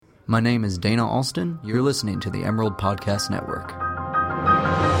My name is Dana Alston. You're listening to the Emerald Podcast Network.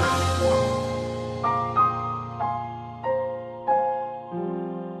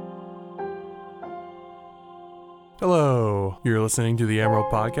 Hello, you're listening to the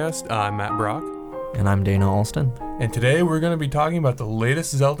Emerald Podcast. I'm Matt Brock. And I'm Dana Alston. And today we're going to be talking about the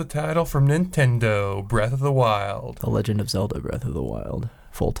latest Zelda title from Nintendo, Breath of the Wild. The Legend of Zelda Breath of the Wild.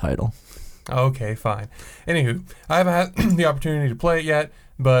 Full title. Okay, fine. Anywho, I haven't had the opportunity to play it yet,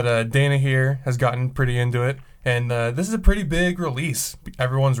 but Dana here has gotten pretty into it. And this is a pretty big release.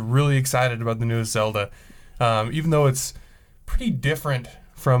 Everyone's really excited about the newest Zelda, even though it's pretty different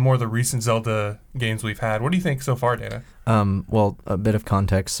from more of the recent Zelda games we've had. What do you think so far, Dana? Well, a bit of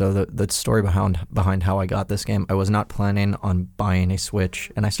context. So the story behind how I got this game, I was not planning on buying a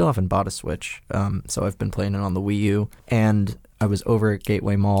Switch, and I still haven't bought a Switch. So I've been playing it on the Wii U, and I was over at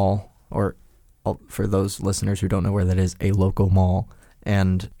Gateway Mall, or for those listeners who don't know where that is, a local mall,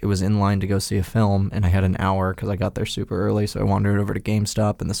 and it was in line to go see a film, and I had an hour because I got there super early, so I wandered over to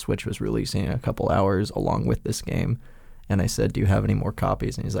GameStop, and the Switch was releasing in a couple hours along with this game. And I said, do you have any more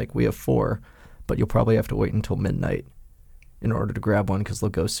copies? And he's like, we have 4, but you'll probably have to wait until midnight in order to grab one because they'll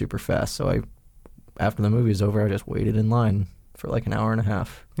go super fast. So after the movie's over, I just waited in line for like an hour and a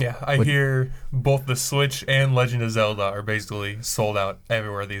half. Yeah, I hear both the Switch and Legend of Zelda are basically sold out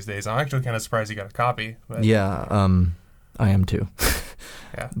everywhere these days. I'm actually kind of surprised you got a copy. But yeah, I am too.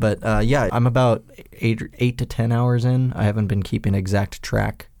 Yeah. But I'm about 8 to 10 hours in. I haven't been keeping exact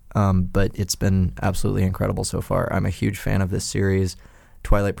track. But it's been absolutely incredible so far. I'm a huge fan of this series.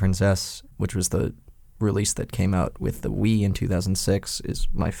 Twilight Princess, which was the release that came out with the Wii in 2006, is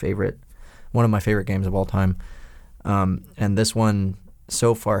one of my favorite games of all time. And this one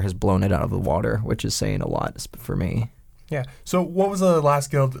so far has blown it out of the water, which is saying a lot for me. Yeah. So what was the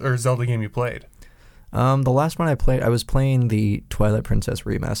last Zelda game you played? The last one I played, I was playing the Twilight Princess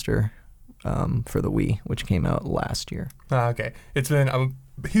remaster for the Wii, which came out last year. Okay. I'm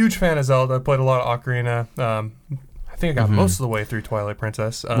a huge fan of Zelda. I played a lot of Ocarina. I think I got most of the way through Twilight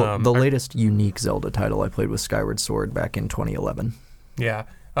Princess. The latest unique Zelda title I played was Skyward Sword back in 2011. Yeah.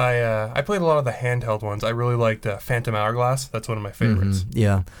 I played a lot of the handheld ones. I really liked Phantom Hourglass. That's one of my favorites.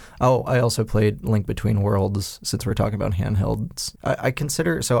 Yeah. Oh, I also played Link Between Worlds, since we're talking about handhelds.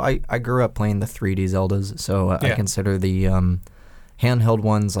 I grew up playing the 3D Zeldas, so I consider the handheld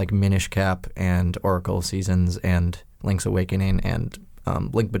ones like Minish Cap and Oracle of Seasons and Link's Awakening and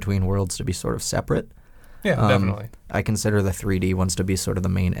Link Between Worlds to be sort of separate. Yeah, definitely. I consider the 3D ones to be sort of the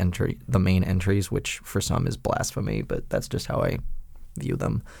main entries, which for some is blasphemy, but that's just how I view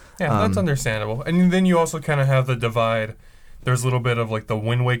them. Yeah, that's understandable. And then you also kind of have the divide. There's a little bit of like the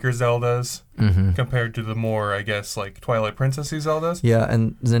Wind Waker Zeldas compared to the more, I guess, like Twilight Princess-y Zeldas. Yeah,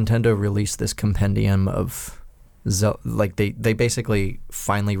 and Nintendo released this compendium of they basically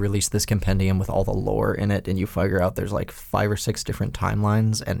finally released this compendium with all the lore in it, and you figure out there's like 5 or 6 different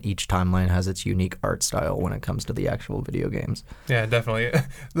timelines, and each timeline has its unique art style when it comes to the actual video games. Yeah, definitely.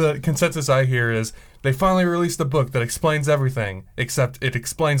 The consensus I hear is they finally released a book that explains everything, except it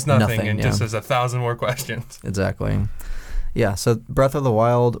explains nothing and just has 1,000 more questions. Exactly. Yeah, so Breath of the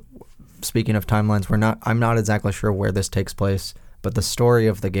Wild, speaking of timelines, I'm not exactly sure where this takes place. But the story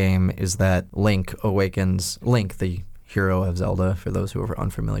of the game is that Link, the hero of Zelda, for those who are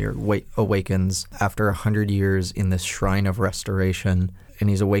unfamiliar, awakens after 100 years in this shrine of restoration,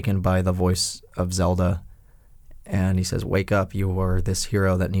 and he's awakened by the voice of Zelda. And he says, wake up, you are this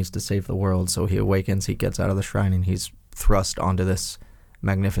hero that needs to save the world. So he awakens, he gets out of the shrine, and he's thrust onto this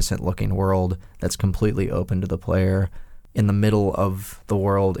magnificent-looking world that's completely open to the player. In the middle of the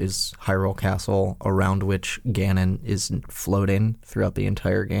world is Hyrule Castle, around which Ganon is floating throughout the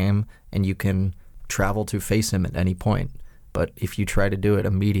entire game, and you can travel to face him at any point. But if you try to do it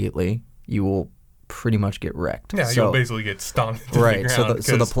immediately, you will pretty much get wrecked. Yeah, you'll basically get stomped to the ground.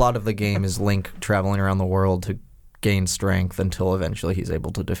 So the plot of the game is Link traveling around the world to gain strength until eventually he's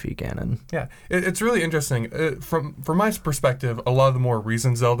able to defeat Ganon. Yeah, it's really interesting. From my perspective, a lot of the more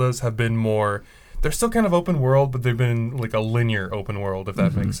recent Zeldas have been more... They're still kind of open world, but they've been like a linear open world, if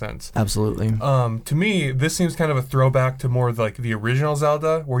that makes sense. Absolutely. To me, this seems kind of a throwback to more of like the original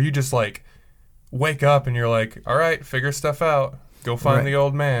Zelda, where you just like wake up and you're like, all right, figure stuff out. Go find the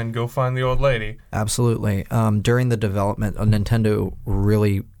old man. Go find the old lady. Absolutely. During the development, Nintendo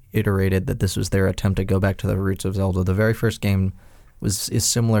really iterated that this was their attempt to go back to the roots of Zelda. The very first game is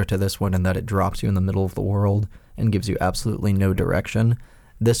similar to this one in that it drops you in the middle of the world and gives you absolutely no direction.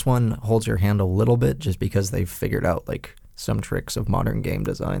 This one holds your hand a little bit just because they've figured out like some tricks of modern game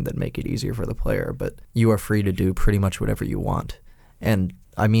design that make it easier for the player, but you are free to do pretty much whatever you want. And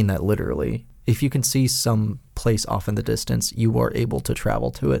I mean that literally. if you can see some place off in the distance, you are able to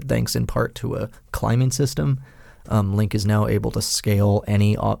travel to it thanks in part to a climbing system. Link is now able to scale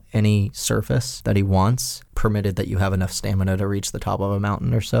any surface that he wants, provided that you have enough stamina to reach the top of a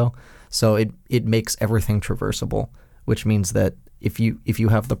mountain or so. So it makes everything traversable, which means that if you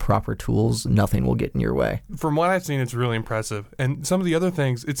have the proper tools, nothing will get in your way. From what I've seen, it's really impressive. And some of the other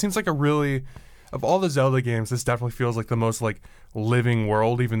things, it seems like of all the Zelda games, this definitely feels like the most like living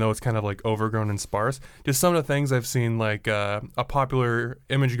world, even though it's kind of like overgrown and sparse. Just some of the things I've seen, like a popular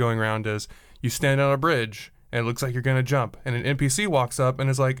image going around is you stand on a bridge and it looks like you're going to jump. And an NPC walks up and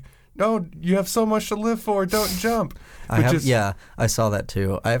is like, no, you have so much to live for, don't jump. I saw that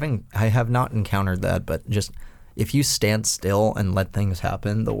too. I have not encountered that, but just if you stand still and let things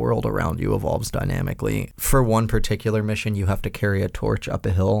happen, the world around you evolves dynamically. For one particular mission, you have to carry a torch up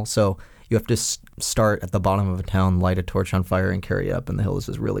a hill. So you have to start at the bottom of a town, light a torch on fire, and carry it up in the hill. This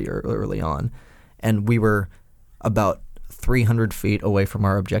is really early on. And we were about 300 feet away from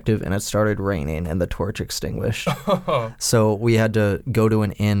our objective, and it started raining, and the torch extinguished. So we had to go to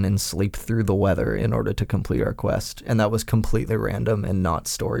an inn and sleep through the weather in order to complete our quest. And that was completely random and not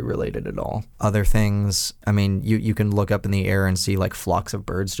story related at all. Other things, I mean, you can look up in the air and see like flocks of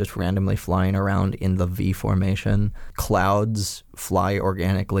birds just randomly flying around in the V formation. Clouds fly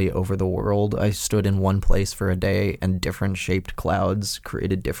organically over the world. I stood in one place for a day, and different shaped clouds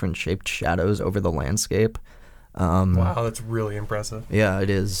created different shaped shadows over the landscape. Wow, that's really impressive. Yeah, it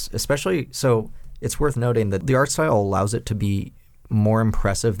is. Especially, so it's worth noting that the art style allows it to be more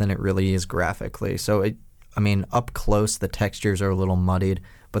impressive than it really is graphically. So, up close, the textures are a little muddied,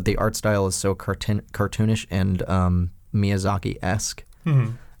 but the art style is so cartoonish and Miyazaki-esque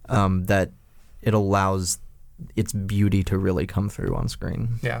that it allows its beauty to really come through on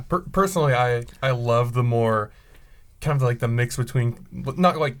screen. Yeah, personally, I love the more kind of like the mix between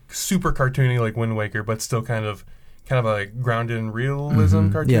not like super cartoony like Wind Waker, but still kind of a grounded in realism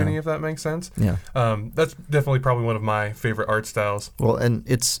cartoony, if that makes sense. Yeah. That's definitely probably one of my favorite art styles. Well, and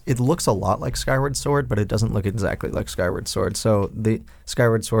it looks a lot like Skyward Sword, but it doesn't look exactly like Skyward Sword. So the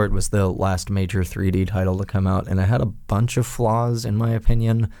Skyward Sword was the last major 3D title to come out, and it had a bunch of flaws, in my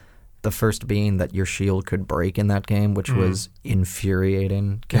opinion. The first being that your shield could break in that game, which was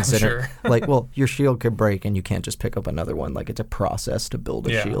infuriating. Sure. Your shield could break and you can't just pick up another one. Like, it's a process to build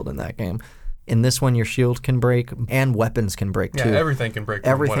a shield in that game. In this one, your shield can break and weapons can break too. Yeah, everything can break.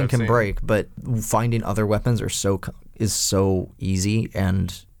 Everything can break, but finding other weapons is so easy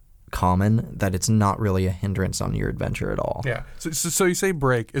and common that it's not really a hindrance on your adventure at all. Yeah. So you say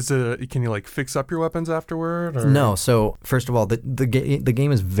break. Can you like fix up your weapons afterward? Or? No. So first of all, the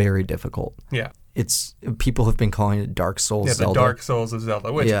game is very difficult. Yeah. It's people have been calling it Dark Souls Zelda. The Dark Souls of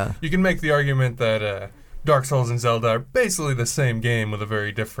Zelda. Which you can make the argument that Dark Souls and Zelda are basically the same game with a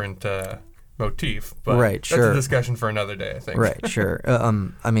very different motif, but that's a discussion for another day, I think. Right, sure.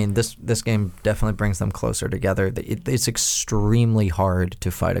 This game definitely brings them closer together. It's extremely hard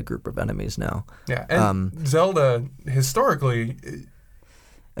to fight a group of enemies now. Yeah, and Zelda, historically...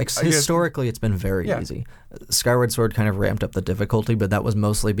 Historically, it's been very easy. Skyward Sword kind of ramped up the difficulty, but that was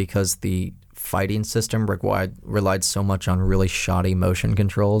mostly because the fighting system relied so much on really shoddy motion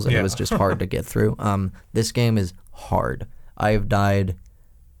controls, and it was just hard to get through. This game is hard.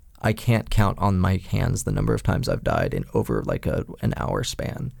 I can't count on my hands the number of times I've died in over like an hour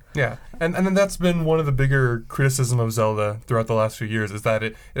span. Yeah, and then that's been one of the bigger criticism of Zelda throughout the last few years is that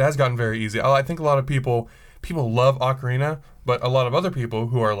it has gotten very easy. I think a lot of people love Ocarina, but a lot of other people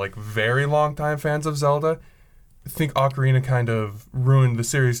who are like very long time fans of Zelda think Ocarina kind of ruined the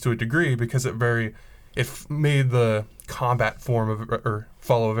series to a degree because it made the combat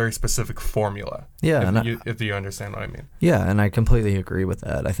follow a very specific formula. Yeah, if you understand what I mean. Yeah, and I completely agree with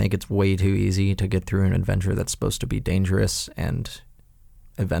that. I think it's way too easy to get through an adventure that's supposed to be dangerous and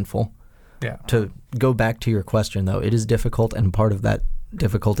eventful. Yeah. To go back to your question, though, it is difficult, and part of that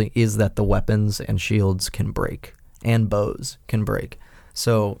difficulty is that the weapons and shields can break, and bows can break.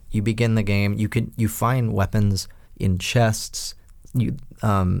 So you begin the game, you find weapons in chests.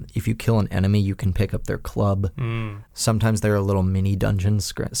 If you kill an enemy, you can pick up their club. Sometimes there are little mini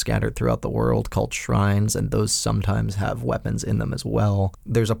dungeons scattered throughout the world called shrines, and those sometimes have weapons in them as well.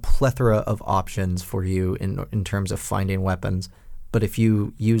 There's a plethora of options for you in terms of finding weapons, but if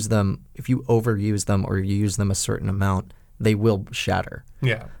you overuse them or you use them a certain amount, they will shatter.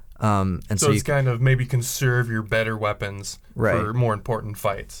 Yeah. And so it's kind of maybe conserve your better weapons for more important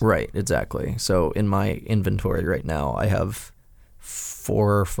fights. Right, exactly. So in my inventory right now, I have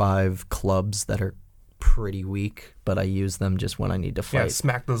 4 or 5 clubs that are pretty weak, but I use them just when I need to fight. Yeah,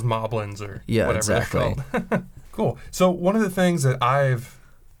 smack those moblins or whatever exactly. they're called. Cool. So one of the things that I've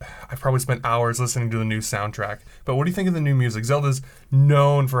I've probably spent hours listening to the new soundtrack. But what do you think of the new music? Zelda's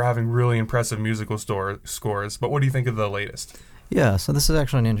known for having really impressive musical scores, but what do you think of the latest? Yeah, so this is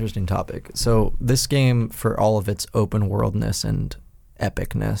actually an interesting topic. So this game, for all of its open worldness and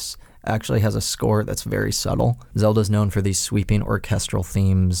epicness, actually has a score that's very subtle. Zelda's known for these sweeping orchestral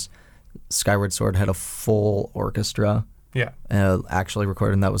themes. Skyward Sword had a full orchestra. Yeah. Actually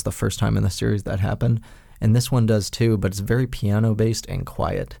recorded, and that was the first time in the series that happened. And this one does too, but it's very piano-based and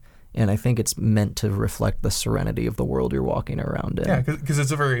quiet. And I think it's meant to reflect the serenity of the world you're walking around in. Yeah, because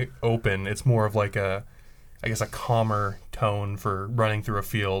it's a very open, it's more of like a calmer tone for running through a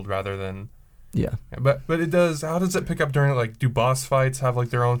field rather than... Yeah. But it does, how does it pick up during, like, do boss fights have, like,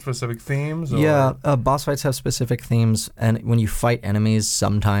 their own specific themes? Or? Yeah, boss fights have specific themes, and when you fight enemies,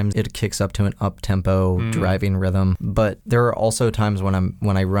 sometimes it kicks up to an up-tempo driving rhythm. But there are also times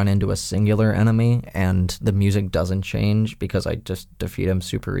when I run into a singular enemy and the music doesn't change because I just defeat him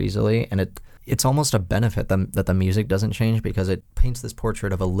super easily, and it's almost a benefit that the music doesn't change because it paints this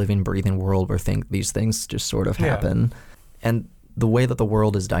portrait of a living, breathing world where these things just sort of happen. And the way that the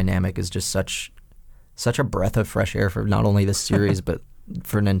world is dynamic is just such a breath of fresh air for not only this series but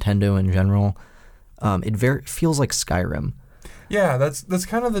for Nintendo in general. It feels like Skyrim. Yeah, that's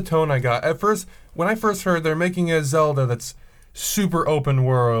kind of the tone I got. At first, when I first heard they're making a Zelda that's super open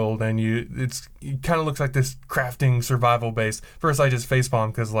world and it kind of looks like this crafting survival base. First, I just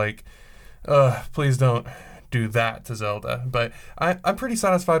facepalmed because please don't do that to Zelda. But I'm pretty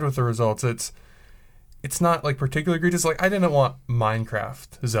satisfied with the results. It's not like particularly egregious. Like I didn't want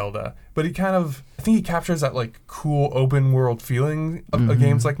Minecraft Zelda, but I think he captures that like cool open world feeling of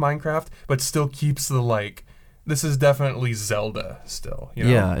games like Minecraft, but still keeps the this is definitely Zelda still. You know?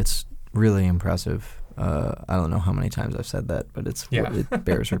 Yeah, it's really impressive. I don't know how many times I've said that, but it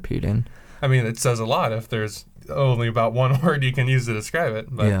bears repeating. I mean, it says a lot if there's only about one word you can use to describe it.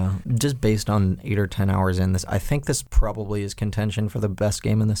 But. Yeah, just based on 8 or 10 hours in this, I think this probably is contention for the best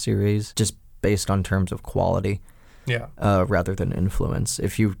game in the series, just based on terms of quality, rather than influence.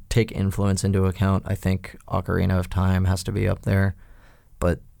 If you take influence into account, I think Ocarina of Time has to be up there.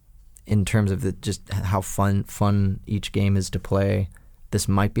 But in terms of just how fun each game is to play, this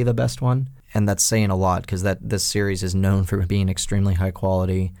might be the best one. And that's saying a lot because this series is known for being extremely high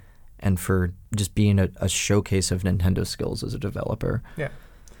quality and for just being a showcase of Nintendo's skills as a developer. Yeah.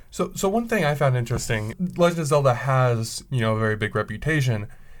 So one thing I found interesting, Legend of Zelda has, a very big reputation.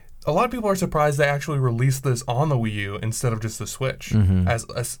 A lot of people are surprised they actually released this on the Wii U instead of just the Switch as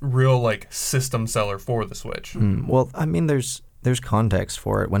a real system seller for the Switch. Well, I mean, there's context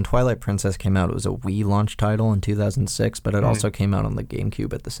for it. When Twilight Princess came out, it was a Wii launch title in 2006, but it also came out on the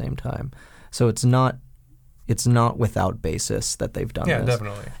GameCube at the same time. So it's not without basis that they've done this. Yeah,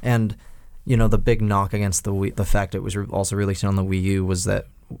 definitely. And the big knock against the fact it was also released on the Wii U was that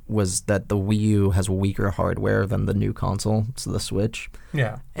the Wii U has weaker hardware than the new console, so the Switch.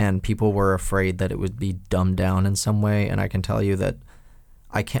 Yeah. And people were afraid that it would be dumbed down in some way, and I can tell you that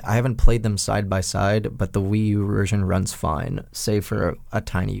I haven't played them side by side, but the Wii U version runs fine, save for a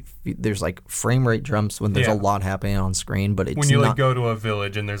tiny... There's frame rate jumps when there's a lot happening on screen, but it's when you go to a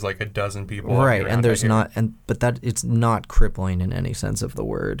village and there's a dozen people. Right, and there's it's not crippling in any sense of the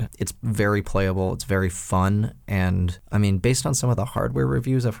word. It's very playable, it's very fun, and I mean, based on some of the hardware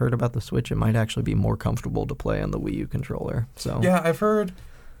reviews I've heard about the Switch, it might actually be more comfortable to play on the Wii U controller. So yeah, I've heard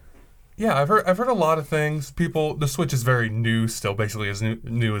a lot of things. The Switch is very new still, basically as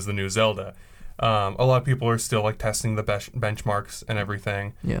new as the new Zelda. A lot of people are still testing the benchmarks and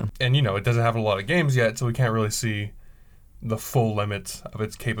everything. Yeah. And it doesn't have a lot of games yet, so we can't really see the full limits of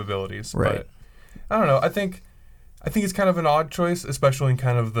its capabilities. Right. But I don't know. I think it's kind of an odd choice, especially in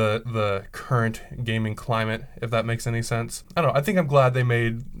kind of the current gaming climate, if that makes any sense. I don't know. I think I'm glad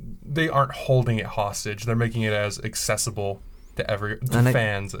they aren't holding it hostage. They're making it as accessible to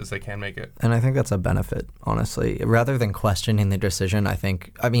fans as they can make it. And I think that's a benefit, honestly. Rather than questioning the decision,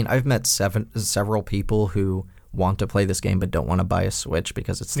 I've met several people who want to play this game but don't want to buy a Switch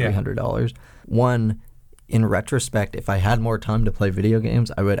because it's $300. One, in retrospect, if I had more time to play video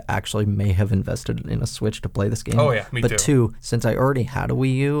games, I would may have invested in a Switch to play this game. Oh yeah, me too. But two, since I already had a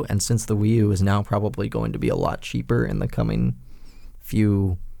Wii U, and since the Wii U is now probably going to be a lot cheaper in the coming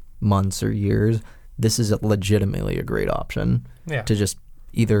few months or years, this is legitimately a great option to just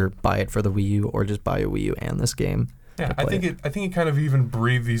either buy it for the Wii U or just buy a Wii U and this game. Yeah, I think it kind of even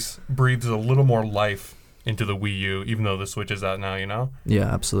breathes a little more life into the Wii U, even though the Switch is out now,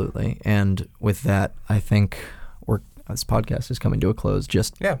 Yeah, absolutely. And with that, I think this podcast is coming to a close.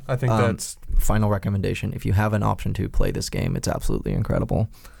 I think that's final recommendation. If you have an option to play this game, it's absolutely incredible.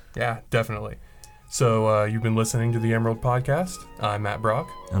 Yeah, definitely. So you've been listening to the Emerald Podcast. I'm Matt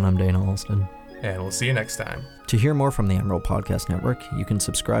Brock. And I'm Dana Alston. And we'll see you next time. To hear more from the Emerald Podcast Network, you can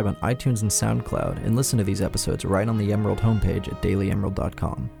subscribe on iTunes and SoundCloud and listen to these episodes right on the Emerald homepage at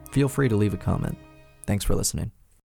dailyemerald.com. Feel free to leave a comment. Thanks for listening.